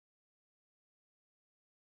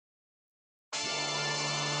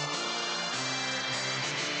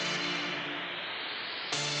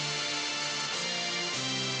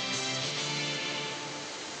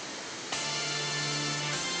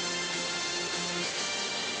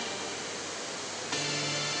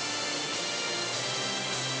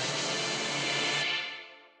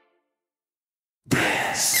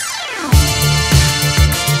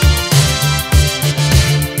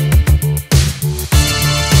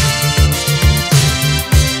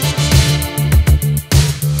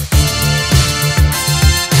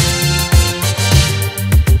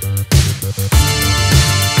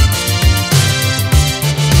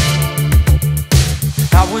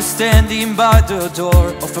Standing by the door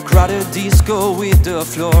of a crowded disco with the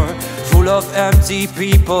floor full of empty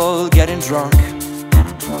people getting drunk.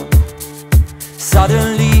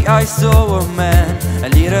 Suddenly I saw a man, a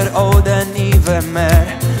little old and even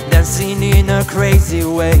mad, dancing in a crazy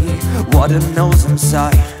way, what a awesome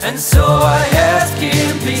sight. And so I asked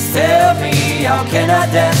him, please tell me, how can I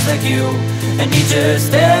dance like you? And he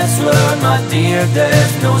just answered, my dear,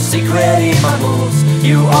 there's no secret in my moves.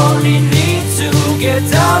 You only need to get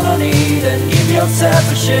down on it and give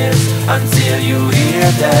yourself a chance, until you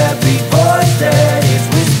hear that big voice that is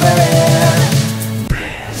whispering.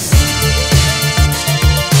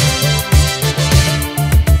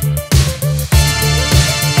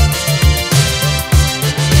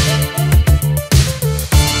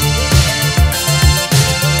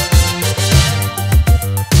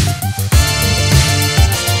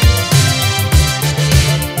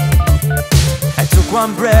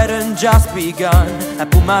 One bread and just begun. I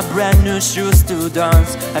put my brand new shoes to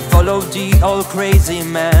dance. I followed the old crazy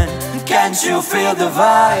man. Can't you feel the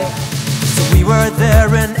vibe? So we were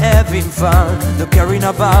there and having fun, not caring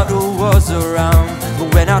about who was around.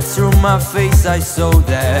 But when I threw my face, I saw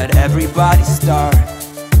that everybody started.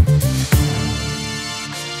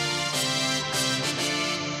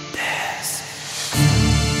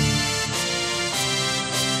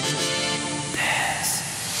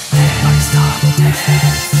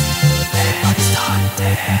 Everybody start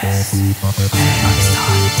dance. Everybody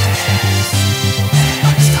start dance.